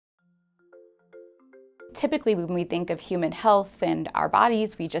Typically, when we think of human health and our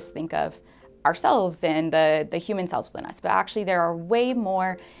bodies, we just think of ourselves and the human cells within us. But actually, there are way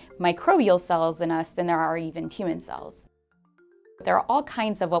more microbial cells in us than there are even human cells. There are all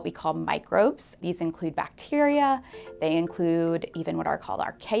kinds of what we call microbes. These include bacteria. They include even what are called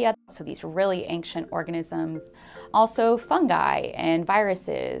archaea, so these really ancient organisms. Also fungi and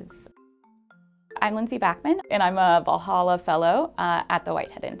viruses. I'm Lindsey Backman, and I'm a Valhalla Fellow at the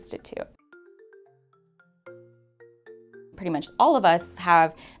Whitehead Institute. Pretty much all of us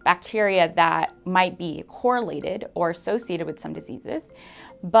have bacteria that might be correlated or associated with some diseases,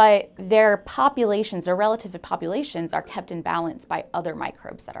 but their populations, their relative populations, are kept in balance by other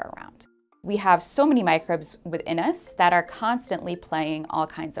microbes that are around. We have so many microbes within us that are constantly playing all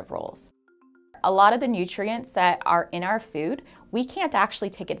kinds of roles. A lot of the nutrients that are in our food, we can't actually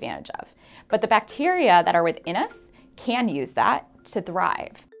take advantage of, but the bacteria that are within us can use that to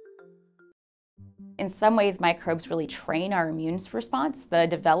thrive. In some ways, microbes really train our immune response. The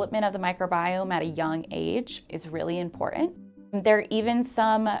development of the microbiome at a young age is really important. There are even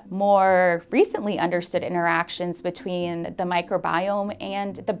some more recently understood interactions between the microbiome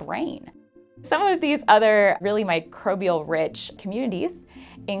and the brain. Some of these other really microbial-rich communities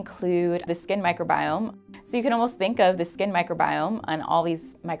include the skin microbiome. So you can almost think of the skin microbiome and all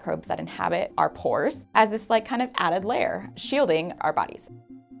these microbes that inhabit our pores as this kind of added layer, shielding our bodies.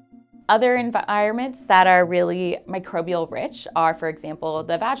 Other environments that are really microbial rich are, for example,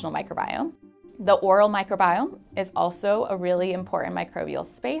 the vaginal microbiome. The oral microbiome is also a really important microbial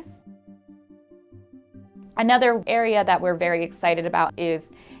space. Another area that we're very excited about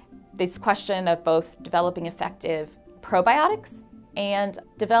is this question of both developing effective probiotics and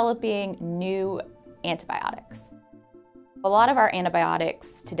developing new antibiotics. A lot of our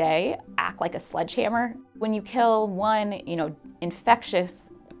antibiotics today act like a sledgehammer. When you kill one, infectious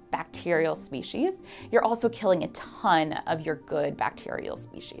bacterial species, you're also killing a ton of your good bacterial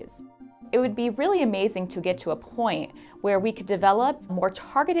species. It would be really amazing to get to a point where we could develop more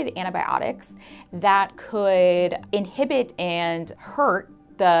targeted antibiotics that could inhibit and hurt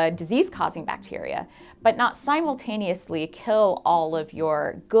the disease-causing bacteria, but not simultaneously kill all of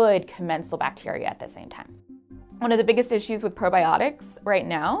your good commensal bacteria at the same time. One of the biggest issues with probiotics right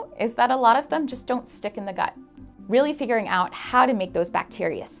now is that a lot of them just don't stick in the gut. Really figuring out how to make those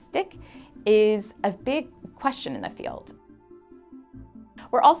bacteria stick is a big question in the field.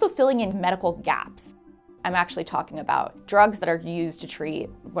 We're also filling in medical gaps. I'm actually talking about drugs that are used to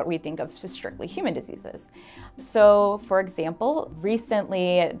treat what we think of as strictly human diseases. So, for example,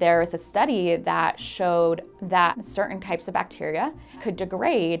 recently there was a study that showed that certain types of bacteria could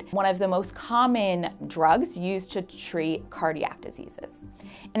degrade one of the most common drugs used to treat cardiac diseases.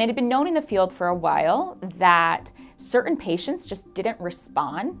 And it had been known in the field for a while that certain patients just didn't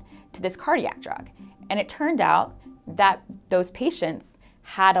respond to this cardiac drug. And it turned out that those patients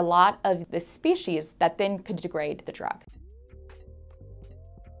had a lot of this species that then could degrade the drug.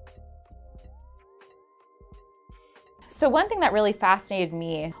 So one thing that really fascinated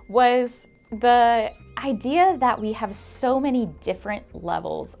me was the idea that we have so many different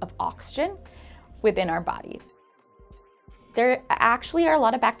levels of oxygen within our body. There actually are a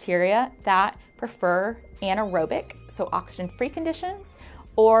lot of bacteria that prefer anaerobic, so oxygen-free conditions,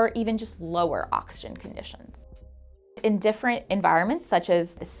 or even just lower oxygen conditions. In different environments, such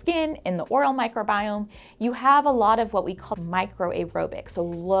as the skin and the oral microbiome, you have a lot of what we call microaerobic, so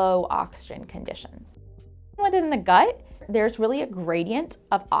low oxygen conditions. Within the gut, there's really a gradient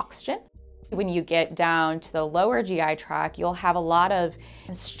of oxygen. When you get down to the lower GI tract, you'll have a lot of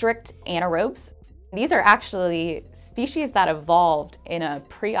strict anaerobes. These are actually species that evolved in a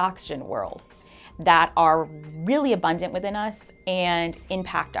pre-oxygen world that are really abundant within us and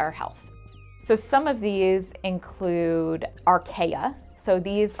impact our health. So some of these include archaea. So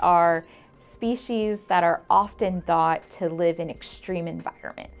these are species that are often thought to live in extreme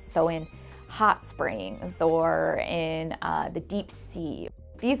environments. So in hot springs or in the deep sea.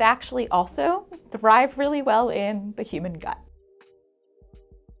 These actually also thrive really well in the human gut.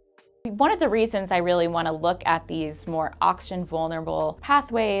 One of the reasons I really want to look at these more oxygen vulnerable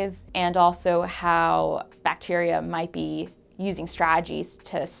pathways and also how bacteria might be using strategies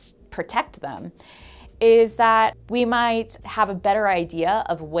to protect them is that we might have a better idea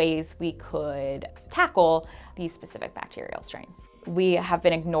of ways we could tackle these specific bacterial strains. We have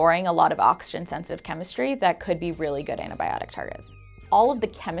been ignoring a lot of oxygen-sensitive chemistry that could be really good antibiotic targets. All of the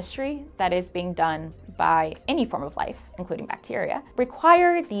chemistry that is being done by any form of life, including bacteria,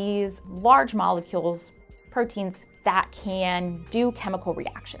 require these large molecules, proteins, that can do chemical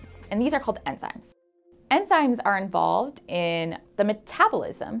reactions. And these are called enzymes. Enzymes are involved in the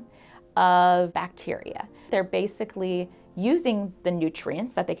metabolism of bacteria. They're basically using the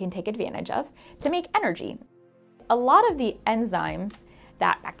nutrients that they can take advantage of to make energy. A lot of the enzymes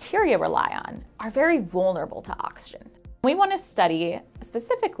that bacteria rely on are very vulnerable to oxygen. We want to study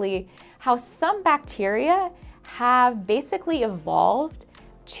specifically how some bacteria have basically evolved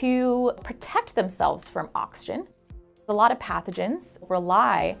to protect themselves from oxygen. A lot of pathogens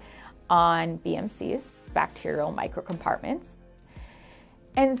rely on BMCs, bacterial microcompartments.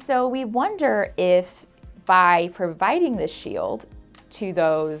 And so we wonder if by providing this shield to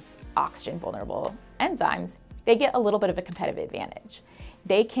those oxygen vulnerable enzymes, they get a little bit of a competitive advantage.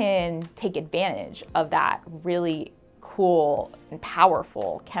 They can take advantage of that really cool and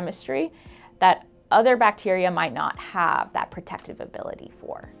powerful chemistry that other bacteria might not have that protective ability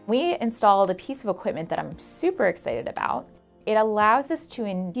for. We installed a piece of equipment that I'm super excited about. It allows us to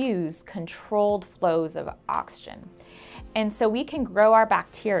infuse controlled flows of oxygen. And so we can grow our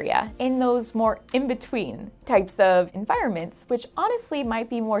bacteria in those more in-between types of environments, which honestly might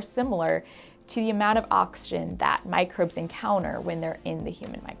be more similar to the amount of oxygen that microbes encounter when they're in the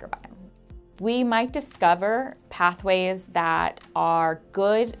human microbiome. We might discover pathways that are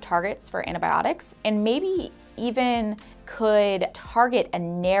good targets for antibiotics and maybe even could target a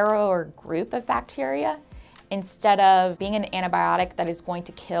narrower group of bacteria instead of being an antibiotic that is going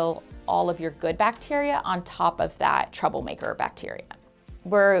to kill all of your good bacteria on top of that troublemaker bacteria.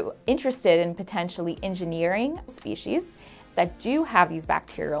 We're interested in potentially engineering species that do have these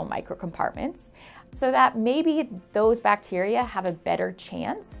bacterial microcompartments so that maybe those bacteria have a better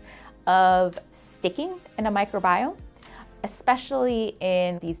chance of sticking in a microbiome, especially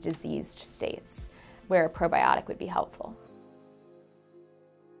in these diseased states where a probiotic would be helpful.